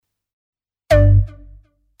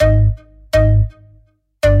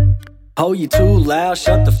Oh, you too loud,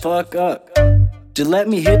 shut the fuck up. Just let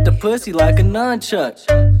me hit the pussy like a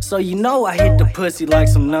nunchuck. So you know I hit the pussy like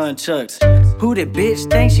some nunchucks. Who that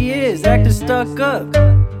bitch think she is, acting stuck up?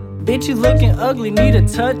 Bitch, you looking ugly, need a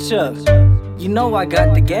touch up. You know I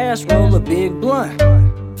got the gas, roll a big blunt.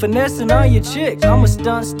 Finessing on your chick, I'm a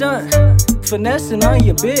stunt. Finessing on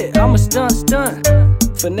your bitch, I'm a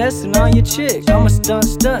stunt. Finessing on your chick, I'm a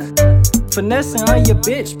stunt. Finessing on your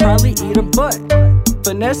bitch, probably eat a butt.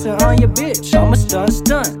 Finessing on your bitch, I'm a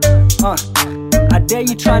stunt. I dare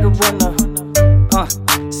you try to run up.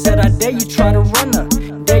 Said I dare you try to run up.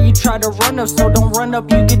 Dare you try to run up, so don't run up,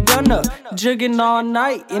 you get done up. Jigging all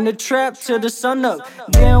night in the trap till the sun up.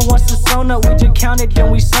 Then once the sun up, we just count it, then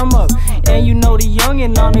we sum up. And you know the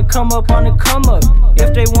youngin' on the come up,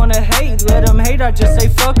 If they wanna hate, let them hate, I just say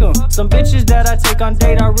fuck them. Some bitches that I take on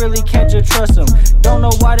date, I really can't just trust them. Don't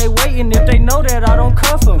know why they waiting if they know that I don't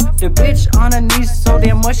cuff them. The bitch on her knees so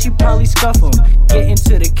damn much, she probably scuff them. Getting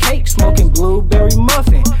to the cake, smoking blueberry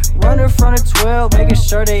muffin. Run in front of 12, making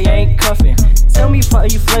sure they ain't cuffing. Tell me why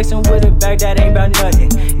you flexing with a bag that ain't about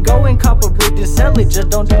nothing. Go and cop a brick and sell it, just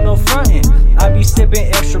don't do no frontin'. I be sipping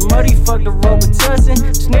extra muddy, fuck the Robitussin.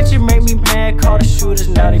 Snitching make me mad, call the shooters,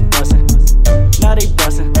 now they bustin'. Now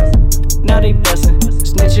they bustin'.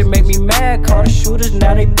 Snitching make me mad, call the shooters,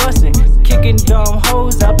 now they bustin'. Kicking dumb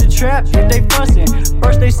hoes out the trap, if they bustin'.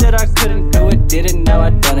 First they said I couldn't do it, did it, now I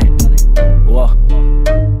done it. Whoa.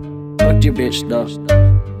 Fuck your bitch though,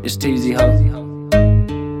 it's TZ ho.